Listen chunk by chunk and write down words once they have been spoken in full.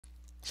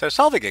So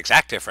solving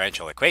exact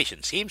differential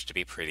equations seems to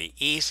be pretty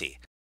easy.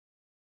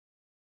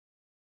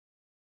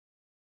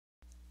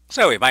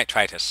 So we might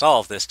try to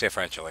solve this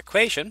differential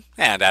equation,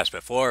 and as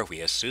before, we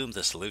assume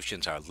the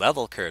solutions are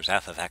level curves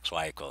f of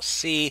xy equals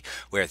c,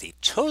 where the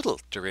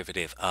total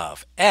derivative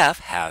of f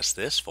has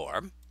this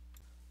form.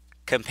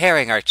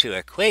 Comparing our two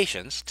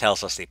equations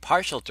tells us the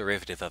partial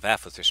derivative of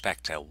f with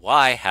respect to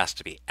y has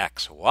to be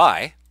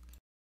xy,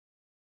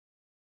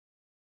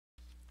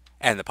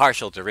 and the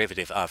partial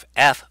derivative of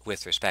f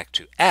with respect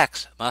to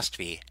x must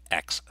be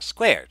x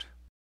squared.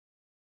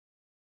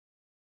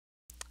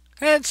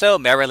 And so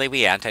merrily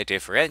we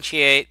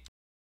anti-differentiate,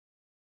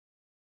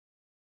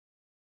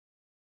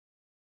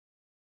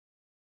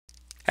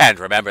 and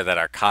remember that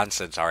our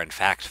constants are in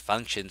fact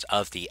functions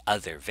of the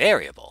other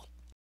variable.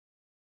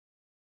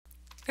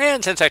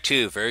 And since our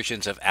two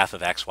versions of f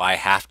of xy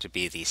have to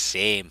be the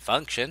same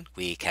function,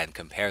 we can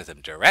compare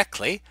them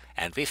directly,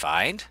 and we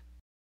find.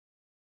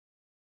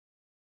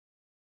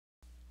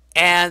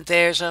 And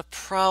there's a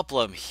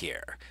problem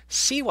here.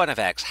 c1 of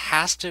x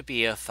has to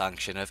be a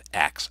function of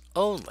x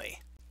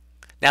only.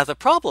 Now the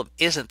problem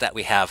isn't that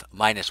we have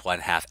minus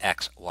 1/2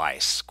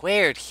 xy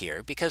squared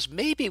here, because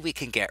maybe we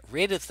can get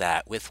rid of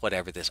that with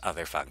whatever this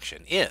other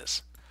function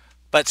is.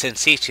 But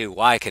since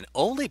c2y can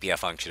only be a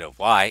function of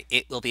y,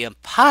 it will be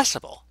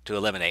impossible to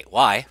eliminate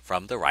y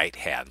from the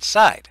right-hand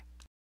side.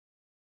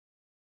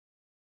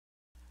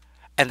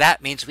 And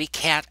that means we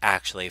can't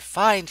actually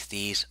find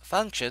these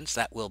functions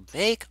that will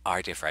make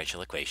our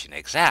differential equation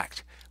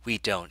exact. We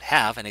don't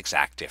have an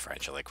exact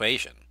differential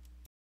equation.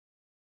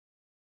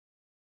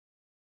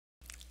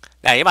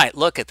 Now you might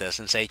look at this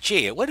and say,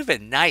 gee, it would have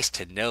been nice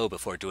to know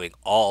before doing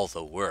all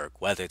the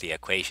work whether the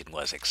equation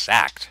was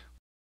exact.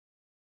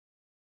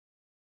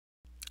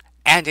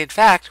 And in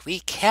fact, we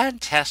can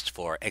test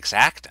for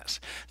exactness.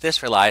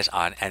 This relies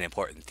on an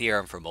important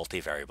theorem for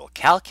multivariable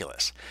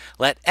calculus.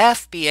 Let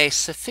f be a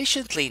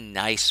sufficiently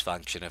nice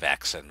function of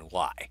x and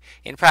y.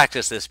 In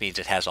practice, this means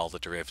it has all the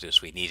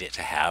derivatives we need it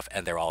to have,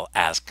 and they're all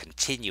as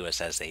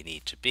continuous as they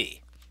need to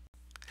be.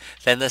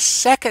 Then the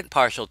second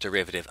partial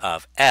derivative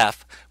of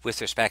f with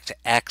respect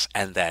to x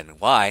and then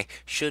y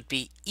should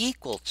be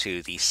equal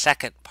to the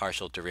second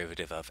partial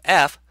derivative of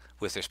f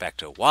with respect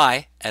to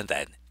y and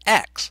then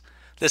x.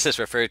 This is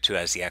referred to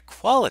as the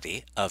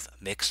equality of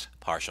mixed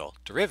partial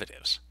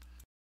derivatives.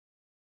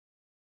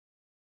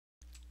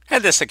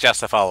 And this suggests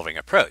the following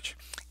approach.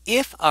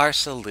 If our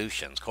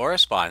solutions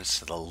corresponds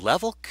to the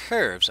level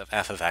curves of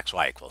f of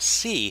xy equals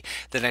c,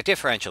 then our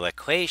differential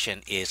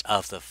equation is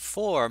of the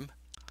form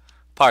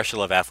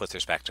partial of f with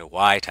respect to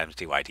y times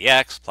dy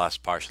dx plus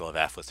partial of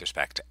f with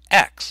respect to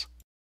x.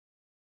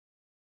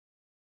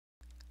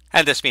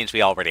 And this means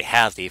we already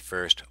have the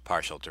first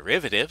partial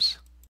derivatives.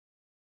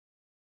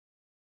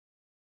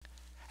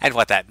 And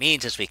what that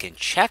means is we can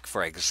check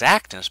for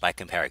exactness by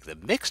comparing the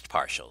mixed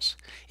partials.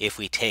 If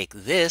we take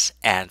this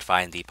and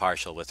find the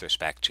partial with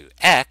respect to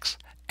x,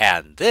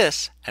 and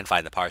this and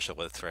find the partial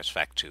with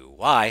respect to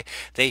y,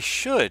 they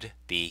should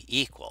be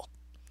equal.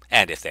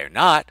 And if they're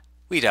not,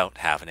 we don't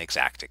have an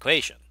exact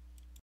equation.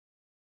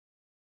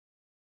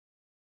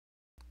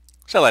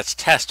 So let's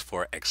test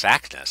for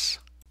exactness.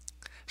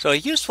 So a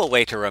useful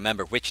way to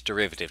remember which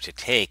derivative to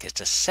take is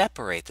to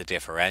separate the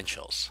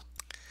differentials.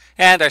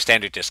 And our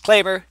standard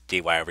disclaimer,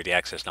 dy over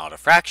dx is not a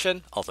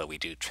fraction, although we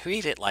do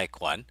treat it like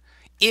one.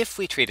 If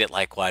we treat it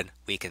like one,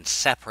 we can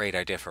separate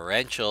our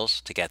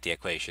differentials to get the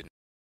equation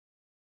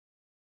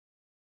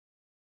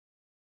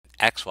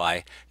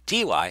xy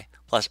dy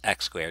plus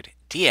x squared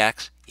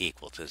dx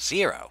equal to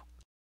 0.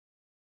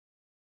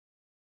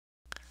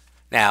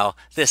 Now,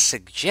 this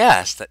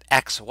suggests that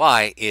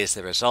xy is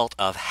the result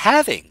of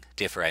having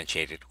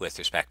differentiated with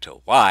respect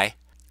to y,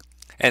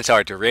 and so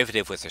our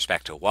derivative with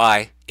respect to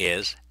y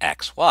is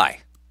xy.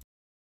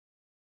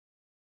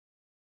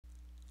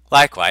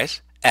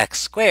 Likewise, x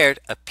squared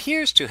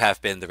appears to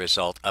have been the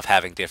result of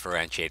having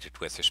differentiated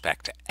with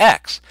respect to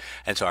x,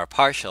 and so our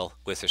partial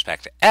with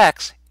respect to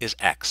x is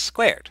x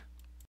squared.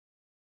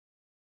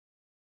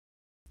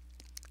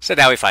 So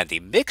now we find the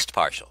mixed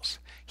partials.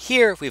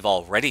 Here we've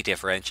already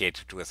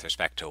differentiated with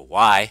respect to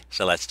y,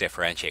 so let's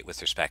differentiate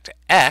with respect to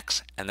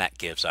x, and that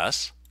gives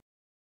us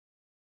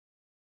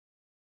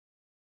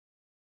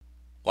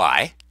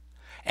y.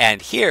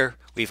 And here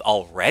we've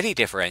already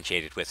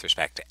differentiated with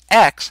respect to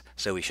x,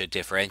 so we should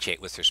differentiate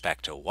with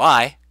respect to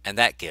y, and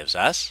that gives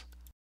us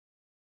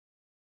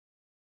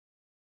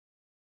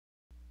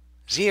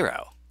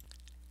 0.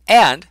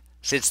 And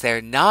since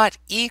they're not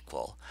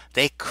equal,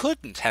 they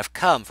couldn't have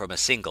come from a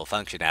single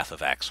function f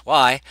of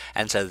xy,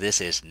 and so this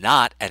is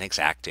not an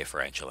exact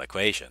differential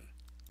equation.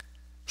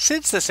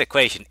 Since this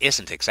equation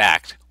isn't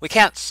exact, we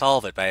can't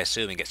solve it by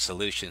assuming its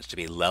solutions to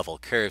be level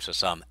curves of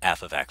some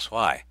f of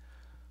xy.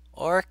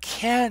 Or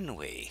can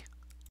we?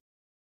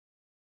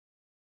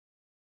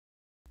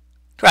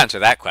 To answer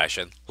that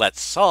question, let's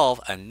solve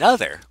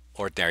another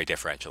ordinary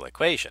differential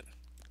equation.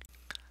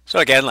 So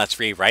again, let's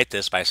rewrite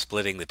this by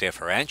splitting the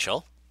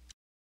differential.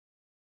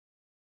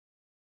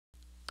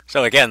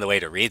 So again, the way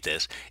to read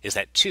this is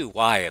that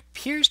 2y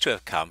appears to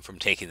have come from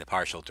taking the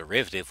partial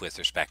derivative with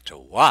respect to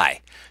y.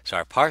 So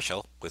our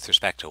partial with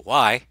respect to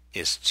y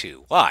is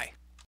 2y.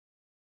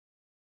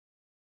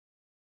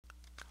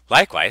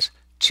 Likewise,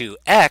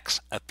 2x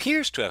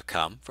appears to have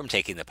come from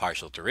taking the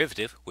partial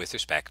derivative with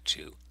respect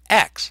to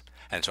x.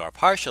 And so our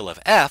partial of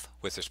f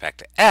with respect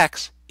to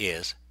x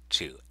is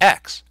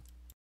 2x.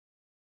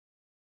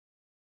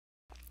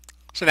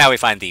 So now we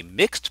find the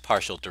mixed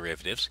partial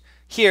derivatives.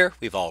 Here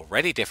we've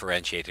already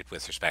differentiated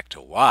with respect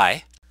to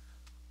y.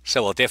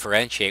 So we'll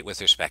differentiate with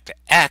respect to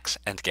x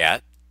and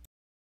get.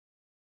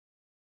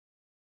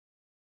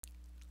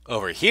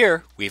 Over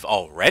here, we've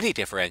already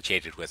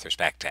differentiated with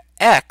respect to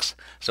x,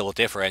 so we'll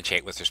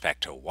differentiate with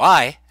respect to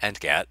y and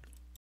get.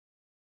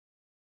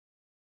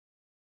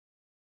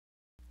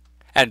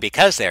 And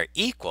because they're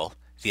equal,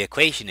 the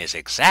equation is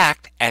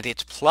exact and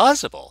it's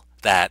plausible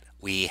that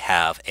we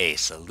have a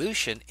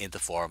solution in the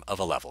form of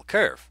a level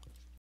curve.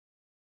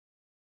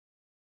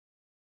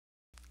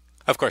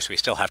 Of course, we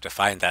still have to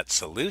find that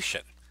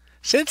solution.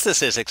 Since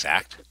this is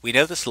exact, we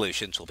know the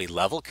solutions will be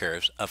level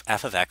curves of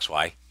f of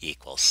xy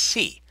equals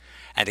c.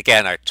 And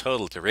again, our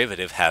total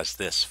derivative has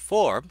this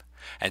form,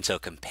 and so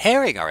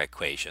comparing our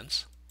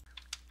equations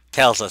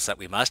tells us that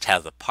we must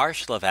have the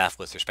partial of f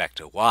with respect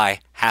to y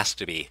has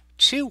to be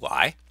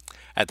 2y,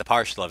 and the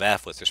partial of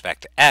f with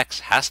respect to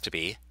x has to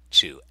be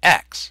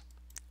 2x.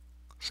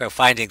 So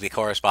finding the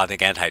corresponding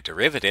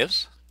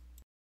antiderivatives,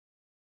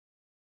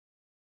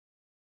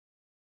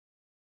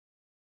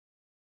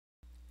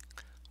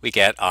 we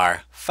get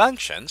our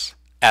functions.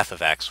 F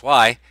of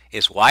xy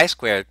is y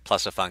squared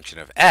plus a function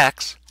of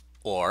x,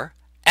 or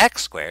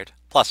x squared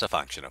plus a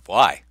function of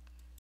y.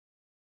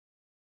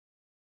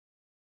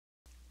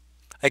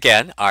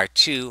 Again, our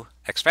two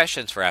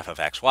expressions for f of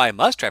xy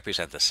must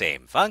represent the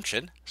same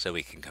function, so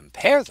we can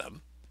compare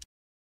them.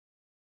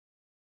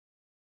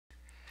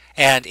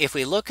 And if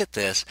we look at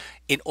this,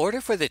 in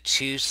order for the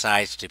two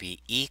sides to be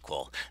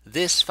equal,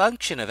 this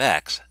function of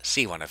x,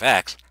 c1 of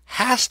x,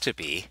 has to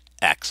be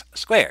x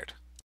squared.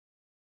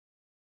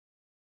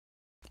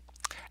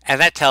 And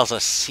that tells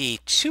us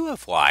c2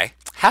 of y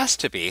has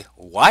to be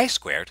y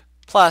squared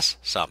plus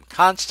some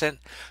constant,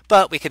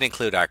 but we can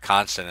include our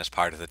constant as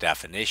part of the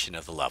definition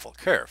of the level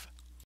curve.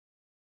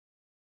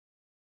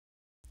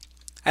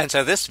 And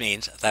so this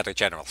means that our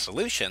general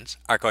solutions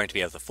are going to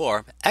be of the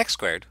form x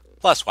squared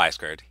plus y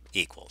squared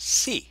equals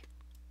c.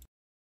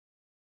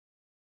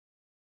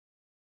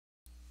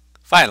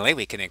 Finally,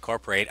 we can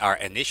incorporate our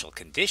initial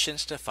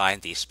conditions to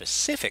find the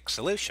specific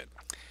solution.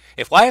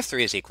 If y of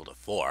 3 is equal to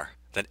 4,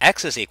 then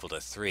x is equal to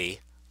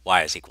 3,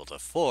 y is equal to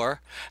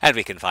 4, and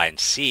we can find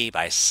c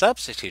by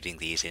substituting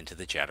these into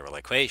the general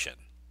equation.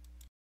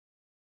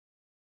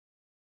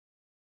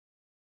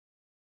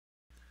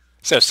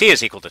 So c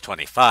is equal to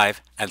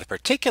 25, and the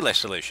particular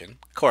solution,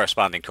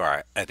 corresponding to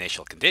our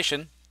initial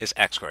condition, is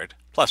x squared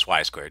plus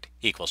y squared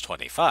equals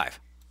 25.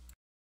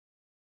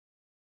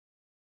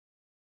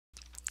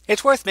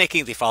 It's worth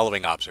making the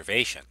following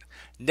observation.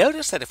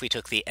 Notice that if we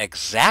took the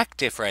exact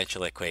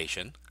differential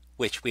equation,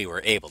 which we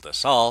were able to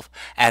solve,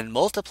 and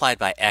multiplied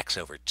by x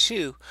over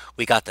 2,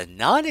 we got the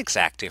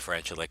non-exact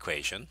differential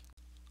equation,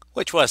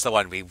 which was the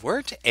one we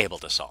weren't able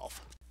to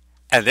solve.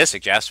 And this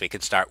suggests we can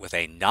start with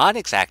a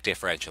non-exact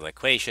differential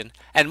equation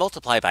and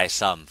multiply by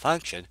some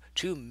function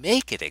to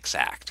make it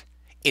exact.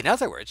 In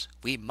other words,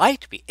 we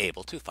might be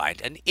able to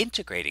find an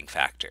integrating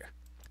factor.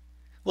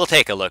 We'll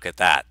take a look at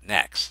that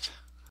next.